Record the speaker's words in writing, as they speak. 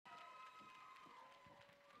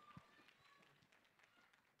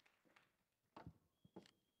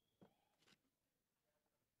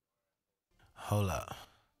Hold up.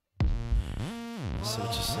 See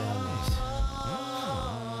what you're saying is.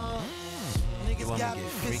 You want me to get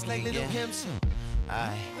freaky like again?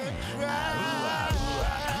 Aight.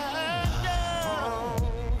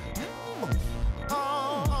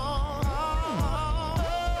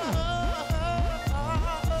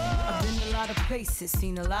 Places,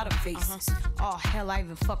 seen a lot of faces. Oh hell, I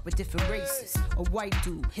even fuck with different races. A white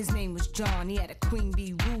dude, his name was John. He had a Queen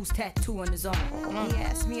Bee Rules tattoo on his arm. He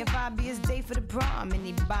asked me if I'd be his date for the prom, and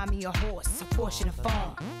he'd buy me a horse, a Porsche, and a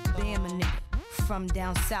farm. Damn, a nigga from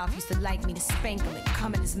down south used to like me to spank him and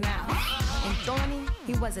come in his mouth. And Thorny,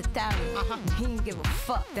 he was Italian. He didn't give a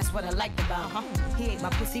fuck, that's what I liked about him. He ate my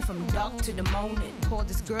pussy from dark to the morning. Called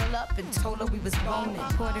this girl up and told her we was boning.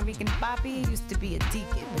 Puerto Rican Papi used to be a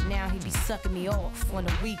deacon, but now he be sucking me off on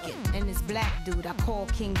the weekend. And this black dude I call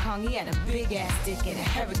King Kong, he had a big ass dick and a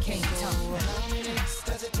hurricane tongue. How many licks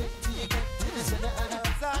does it take till you get to the center of the?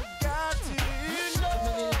 I got to know. How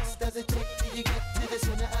many licks does it take till you get to the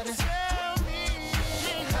center of the? Tell me.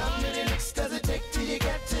 How many licks does it take till you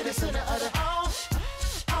get to the center of the?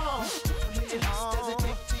 How many licks does it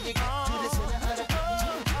take till you get to the center of the?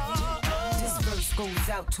 This verse goes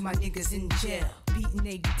out to my niggas in jail, beating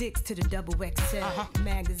they dicks to the double XL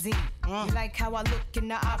magazine. You like how I look in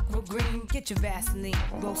the aqua green? Get your Vaseline,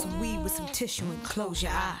 roll some weed with some tissue and close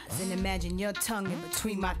your eyes, and imagine your tongue in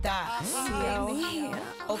between my thighs.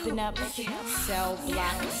 Open up, cell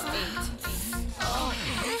block state.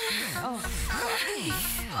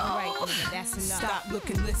 Alright, that's enough. Stop, look,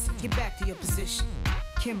 and listen. Get back to your position.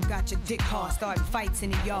 Kim got your dick hard, starting fights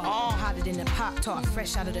in the yard. Hotter than a Pop-Tart,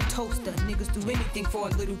 fresh out of the toaster. Niggas do anything for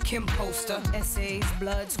a little Kim poster. Essays,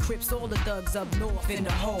 Bloods, Crips, all the thugs up north in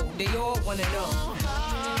the hole. They all wanna know. How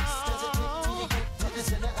many licks does it take till you get to the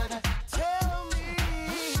center of the? Tell me.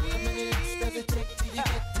 How many licks does it take till you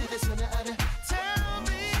get to the center of the? Tell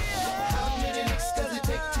me. How many licks does it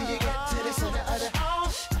take till you get to the center of the?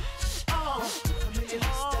 How many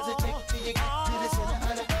licks does it take till you get to the center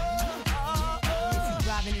of the?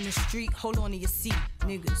 In the street, hold on to your seat.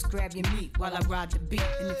 Niggas, grab your meat while I ride the beat.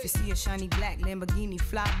 And if you see a shiny black Lamborghini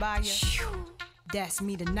fly by you, that's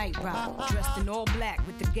me, the night rider, dressed in all black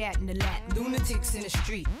with the gat in the lap. Lunatics in the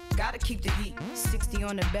street, gotta keep the heat. 60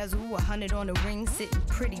 on the bezel, 100 on the ring. Sitting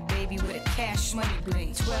pretty, baby, with a cash money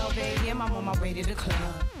bling. 12 a.m., I'm on my way to the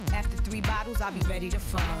club. After 3 bottles, I'll be ready to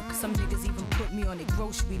fuck. Some niggas even put me on their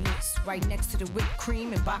grocery list, right next to the whipped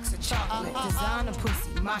cream and box of chocolate. Designer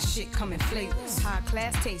pussy, my shit come in flavors. High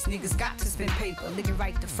class taste, niggas got to spend paper. Lick it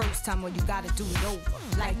right the first time, or you gotta do it over,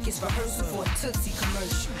 like it's rehearsal for a Tootsie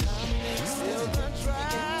commercial. Still can try.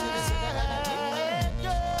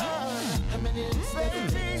 How many licks does it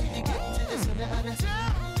take till you get to the center of the?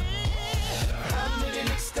 How many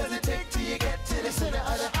licks does it take till you get to the center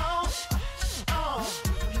of the? How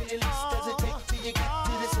many licks does it take till you get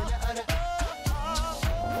to the center of the? How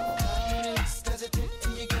many licks does it take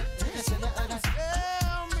till you get to the center of the?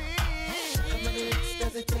 Tell me. How many licks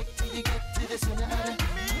does it take till you get to the center of the?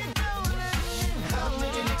 How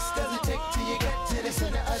many licks does it take till you get to the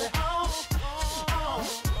center of the?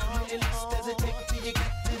 How many licks does it take till you get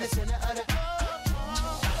to the center of the?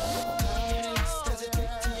 How many licks does it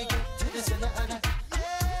take till you get to the center of the? How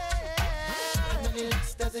many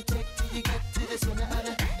licks does it take till you get to the center of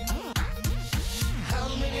the? How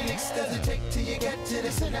many licks does it take till you get to the center of the? How many licks does it take till you get to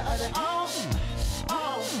the center of the? How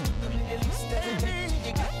many licks does it take till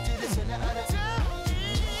you get to the center of the?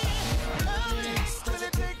 How many licks does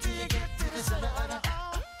it take till you get to the center of the?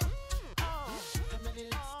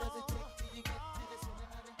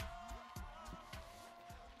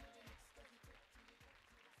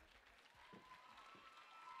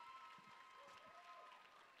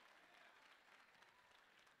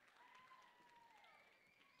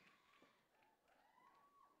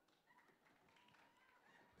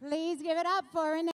 Please give it up for Renee.